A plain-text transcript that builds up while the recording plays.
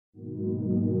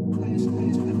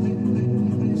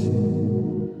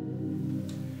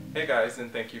Hey guys,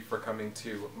 and thank you for coming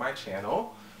to my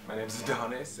channel. My name is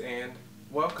Adonis and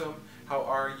welcome. How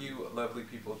are you lovely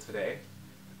people today?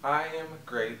 I am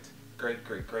great. I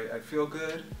feel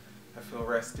good, I feel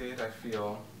rested, I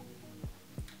feel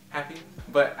happy.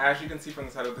 But as you can see from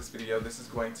the title of this video, this is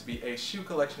going to be a shoe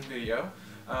collection video.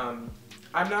 I'm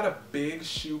not a big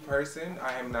shoe person.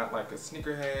 I am not like a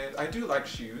sneakerhead. I do like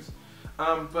shoes,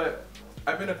 but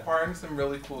I've been acquiring some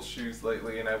really cool shoes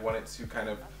lately and I wanted to kind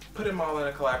of put them all in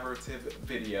a collaborative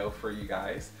video for you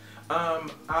guys.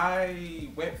 I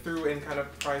went through and kind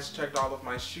of price checked all of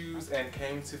my shoes and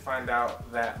came to find out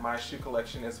that my shoe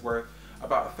collection is worth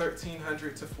about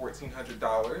 $1,300 to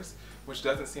 $1,400, which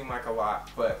doesn't seem like a lot,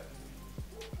 but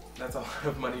that's a lot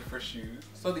of money for shoes.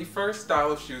 So the first style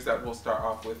of shoes that we'll start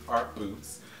off with are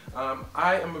boots. I'm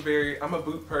a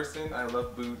boot person. I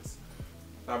love boots.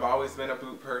 I've always been a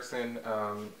boot person,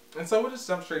 and so we'll just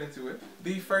jump straight into it.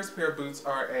 The first pair of boots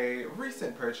are a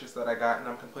recent purchase that I got, and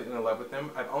I'm completely in love with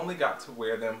them. I've only got to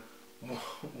wear them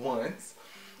once,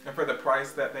 and for the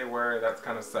price that they were, that's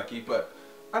kind of sucky, but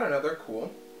I don't know, they're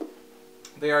cool.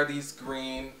 They are these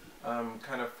green,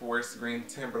 kind of forest green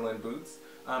Timberland boots.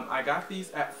 I got these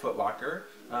at Foot Locker.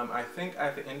 I think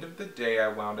at the end of the day I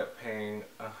wound up paying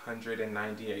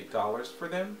 $198 for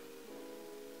them.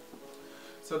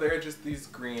 So they're just these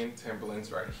green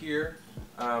Timberlands right here.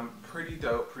 Pretty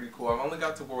dope, pretty cool. I've only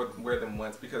got to wear them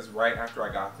once because right after I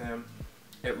got them,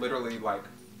 it literally like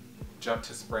jumped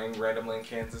to spring randomly in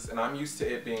Kansas, and I'm used to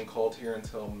it being cold here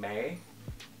until May,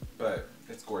 but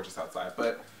it's gorgeous outside.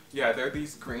 But yeah, they're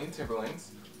these green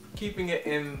Timberlands. Keeping it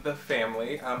in the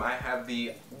family, I have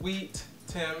the wheat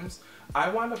Tims. I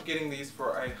wound up getting these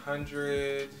for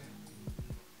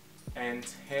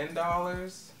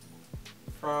 $110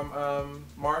 from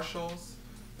Marshall's.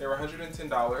 They were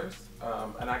 $110,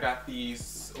 and I got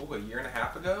these a year and a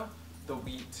half ago, the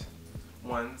wheat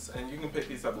ones, and you can pick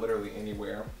these up literally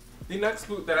anywhere. The next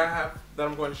boot that I have that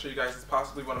I'm going to show you guys is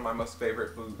possibly one of my most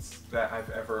favorite boots that I've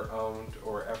ever owned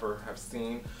or ever have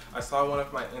seen. I saw one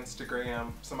of my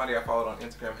Instagram, somebody I followed on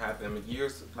Instagram had them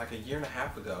like a year and a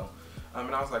half ago.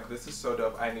 And I was like, this is so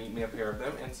dope, I need me a pair of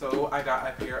them. And so I got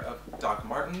a pair of Doc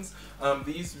Martens.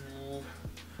 These,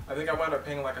 I think I wound up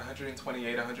paying like $128,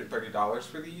 $130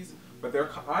 for these, but they're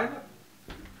kind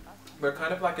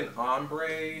of like an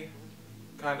ombre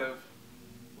kind of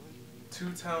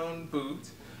two-tone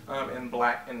boot in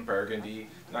black and burgundy,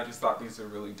 and I just thought these were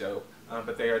really dope.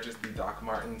 But they are just the Doc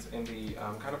Martens in the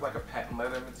kind of like a patent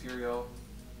leather material,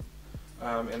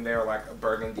 and they're like a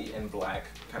burgundy and black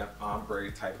kind of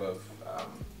ombre type of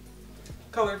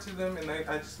color to them, and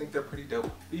I just think they're pretty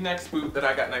dope. The next boot that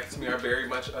I got next to me are very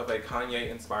much of a Kanye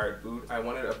inspired boot. I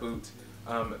wanted a boot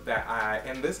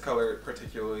in this color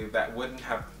particularly, that wouldn't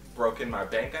have broken my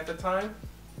bank at the time,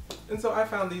 and so I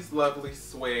found these lovely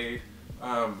suede,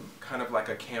 kind of like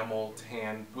a camel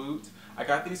tan boot. I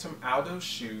got these from Aldo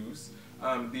Shoes.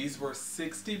 These were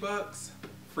 $60,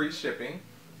 free shipping,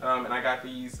 and I got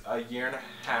these a year and a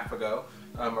half ago,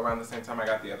 around the same time I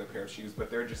got the other pair of shoes, but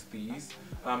they're just these.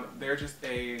 They're just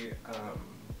a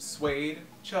suede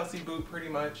Chelsea boot pretty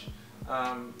much,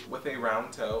 with a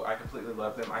round toe. I completely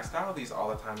love them. I style these all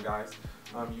the time, guys.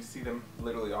 You see them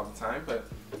literally all the time, but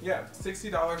yeah,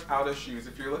 $60 Aldo Shoes.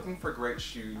 If you're looking for great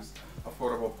shoes,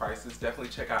 affordable prices, definitely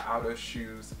check out Aldo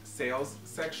Shoes sales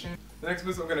section. The next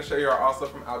boots I'm going to show you are also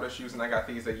from Aldo Shoes, and I got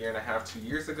these a year and a half, 2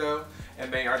 years ago,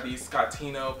 and they are these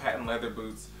Scotino patent leather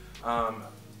boots.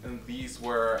 And these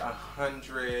were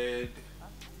 $135,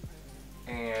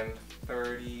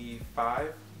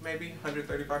 maybe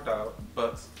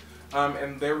 $135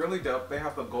 and they're really dope. They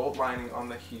have the gold lining on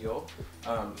the heel,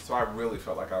 so I really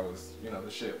felt like I was, you know, the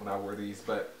shit when I wore these.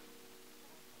 But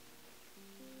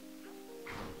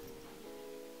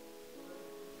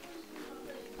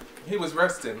he was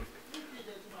resting.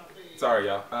 Sorry,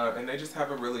 y'all. And they just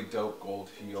have a really dope gold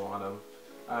heel on them.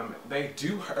 They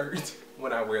do hurt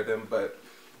when I wear them, but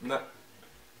not.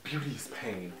 Beauty is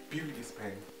pain. Beauty is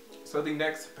pain. So the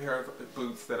next pair of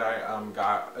boots that I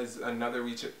got is another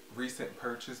recent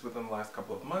purchase within the last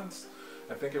couple of months.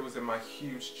 I think it was in my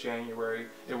huge January.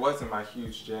 It was in my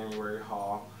huge January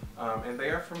haul, and they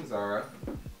are from Zara.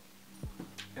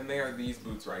 And they are these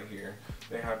boots right here.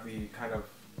 They have the kind of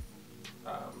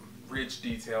ridge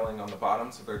detailing on the bottom,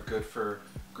 so they're good for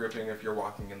gripping if you're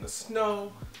walking in the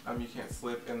snow. You can't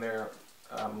slip, and they're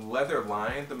leather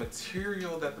lined. The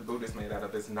material that the boot is made out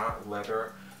of is not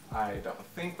leather, I don't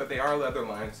think, but they are leather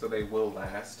lined, so they will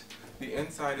last. The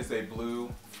inside is a blue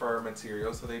fur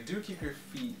material, so they do keep your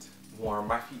feet warm.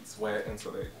 My feet sweat, and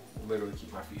so they literally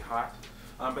keep my feet hot.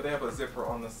 But they have a zipper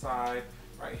on the side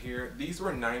right here. These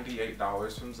were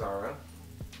 $98 from Zara.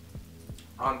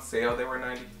 On sale they were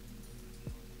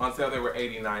On sale they were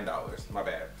 $89. My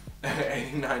bad.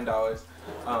 $89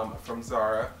 from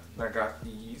Zara. And I got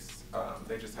these.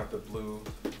 They just have the blue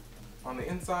on the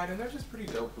inside, and they're just pretty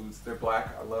dope boots. They're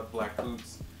black. I love black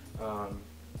boots.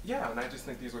 Yeah, and I just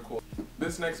think these are cool.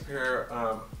 This next pair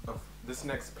of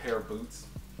boots.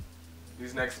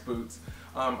 These next boots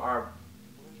are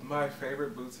my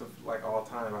favorite boots of like all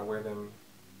time. I wear them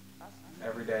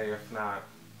every day, if not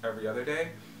every other day.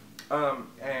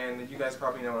 And you guys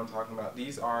probably know what I'm talking about.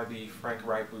 These are the Frank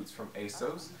Wright boots from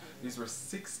ASOS. These were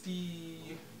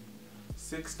 $66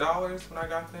 when I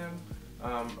got them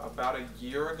about a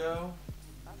year ago.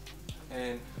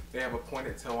 And they have a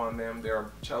pointed toe on them. They're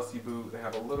a Chelsea boot. They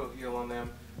have a little heel on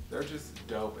them. They're just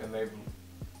dope, and they're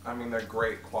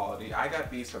great quality. I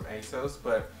got these from ASOS,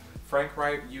 but Frank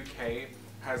Wright UK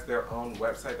has their own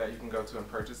website that you can go to and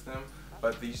purchase them.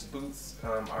 But these boots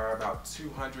are about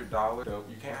 $200. So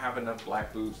you can't have enough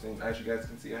black boots, and as you guys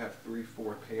can see, I have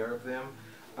 3-4 pair of them.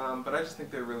 But I just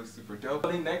think they're really super dope.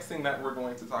 The next thing that we're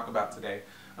going to talk about today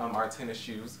are tennis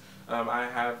shoes.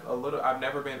 I've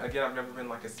never been like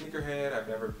a sneakerhead. I've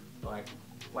never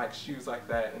liked shoes like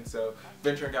that, and so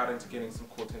venturing out into getting some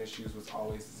cool tennis shoes was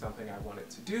always something I wanted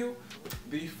to do.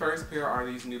 The first pair are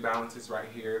these New Balances right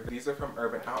here. These are from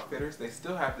Urban Outfitters. They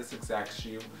still have this exact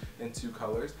shoe in 2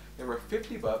 colors. They were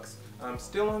 $50,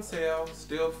 still on sale,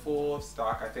 still full of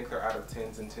stock. I think they're out of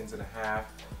 10s and 10s and a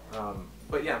half.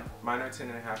 But yeah, mine are 10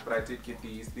 and a half, but I did get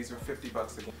these. These are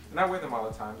 $50 again, and I wear them all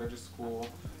the time. They're just cool,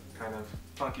 kind of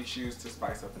funky shoes to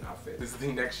spice up an outfit. This is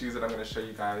the next shoes that I'm going to show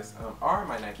you guys are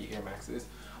my Nike Air Maxes.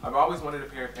 I've always wanted a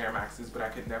pair of Air Maxes, but I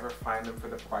could never find them for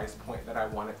the price point that I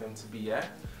wanted them to be at.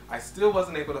 I still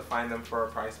wasn't able to find them for a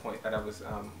price point that I was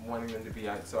wanting them to be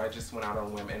at, so I just went out on a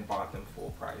whim and bought them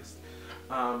full price.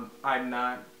 I'm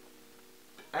not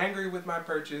angry with my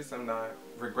purchase. I'm not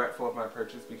regretful of my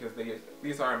purchase because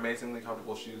these are amazingly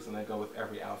comfortable shoes and they go with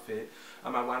every outfit. I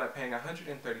wound up paying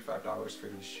 $135 for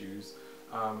these shoes.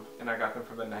 And I got them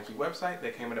from the Nike website.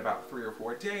 They came in about 3 or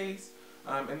 4 days.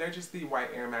 And they're just the white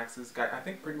Air Maxes. I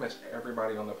think pretty much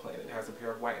everybody on the planet has a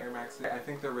pair of white Air Maxes. I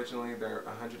think originally they're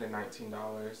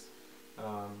 $119.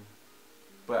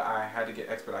 But I had to get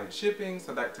expedited shipping,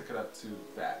 so that took it up to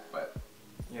that. But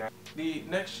yeah. The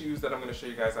next shoes that I'm going to show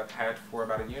you guys I've had for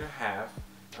about a year and a half.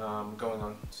 Going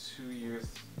on 2 years,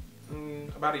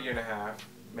 about a year and a half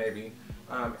maybe.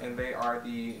 And they are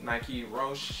the Nike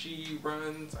Roshe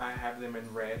Runs. I have them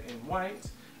in red and white,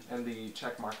 and the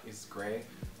check mark is gray.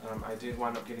 I did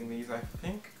wind up getting these. I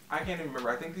can't even remember.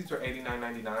 I think these were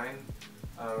 $89.99.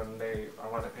 I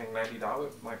wound up paying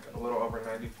 $90, like a little over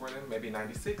 $90 for them, maybe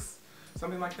 $96,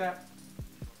 something like that.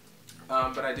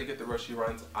 But I did get the Roshe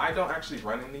Runs. I don't actually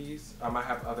run in these. I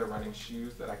have other running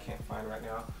shoes that I can't find right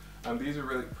now. These are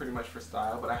really pretty much for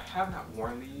style, but I have not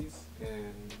worn these,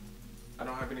 and I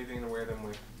don't have anything to wear them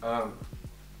with.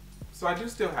 So I do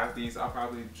still have these. I'll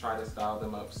probably try to style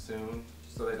them up soon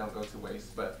so they don't go to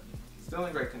waste, but still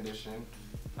in great condition.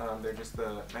 They're just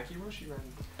the Nike Roshe Run.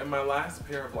 And my last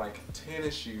pair of like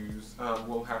tennis shoes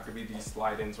will have to be these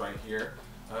slide-ins right here.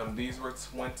 These were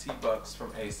 $20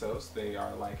 from ASOS. They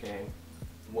are like a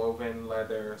woven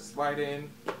leather slide-in.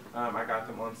 I got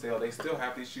them on sale. They still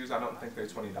have these shoes. I don't think they're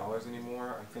 $20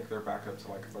 anymore. I think they're back up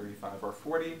to like 35 or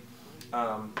 40.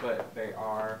 But they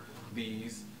are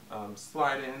these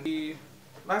slide-in. The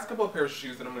last couple of pairs of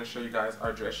shoes that I'm going to show you guys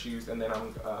are dress shoes, and then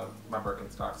my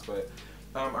Birkenstocks. But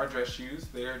our dress shoes,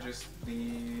 they're just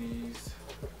these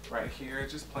right here,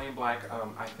 just plain black.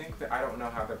 I think that I don't know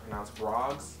how they're pronounced.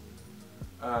 Brogs.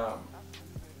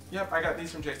 Yep, I got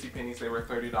these from JCPenney's. They were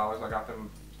 $30. I got them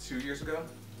 2 years ago.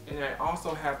 And I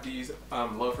also have these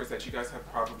loafers that you guys have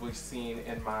probably seen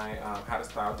in my How to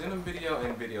Style Denim video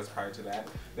and videos prior to that.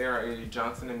 They are a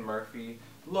Johnson & Murphy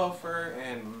loafer,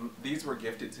 and these were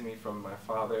gifted to me from my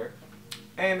father.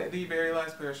 And the very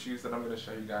last pair of shoes that I'm going to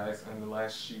show you guys, and the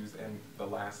last shoes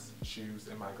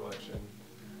in my collection,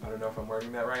 I don't know if I'm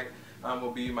wording that right,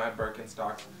 will be my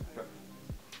Birkenstocks.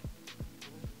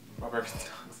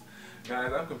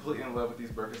 Guys, I'm completely in love with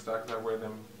these Birkenstocks. I wear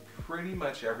them pretty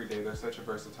much every day. They're such a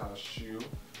versatile shoe.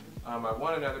 I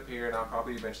want another pair, and I'll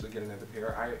probably eventually get another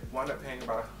pair. I wound up paying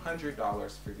about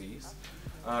 $100 for these,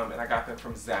 and I got them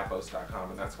from Zappos.com,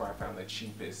 and that's where I found the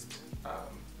cheapest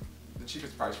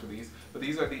price for these. But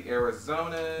these are the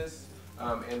Arizonas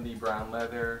in the brown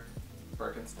leather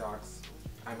Birkenstocks.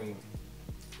 I mean,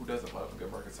 who doesn't love a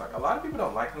good Birkenstock? A lot of people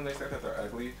don't like them. They say that they're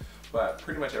ugly, but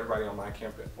pretty much everybody on my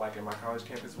campus, like in my college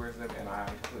campus, wears them, and I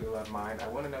completely love mine. I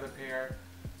want another pair.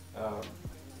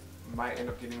 might end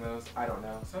up getting those. I don't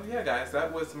know. So yeah, guys,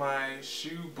 that was my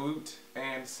shoe, boot,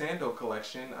 and sandal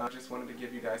collection. I just wanted to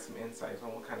give you guys some insights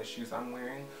on what kind of shoes I'm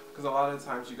wearing, because a lot of the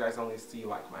times you guys only see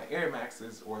like my Air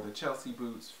Maxes or the Chelsea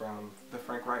boots from the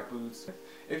Frank Wright boots.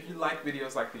 If you like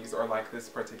videos like these or like this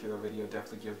particular video,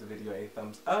 definitely give the video a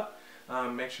thumbs up.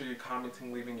 Make sure you're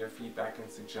commenting, leaving your feedback and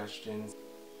suggestions.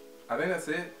 I think that's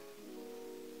it.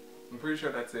 I'm pretty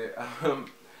sure that's it.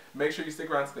 Make sure you stick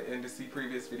around to the end to see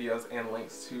previous videos and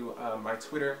links to my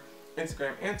Twitter,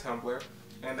 Instagram, and Tumblr.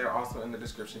 And they're also in the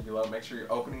description below. Make sure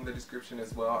you're opening the description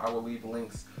as well. I will leave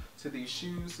links to these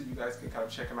shoes so you guys can kind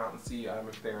of check them out and see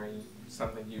if they're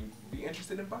something you'd be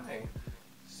interested in buying.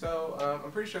 So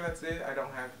I'm pretty sure that's it. I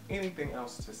don't have anything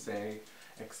else to say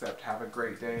except have a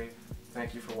great day.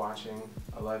 Thank you for watching.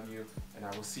 I love you, and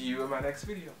I will see you in my next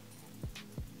video.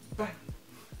 Bye.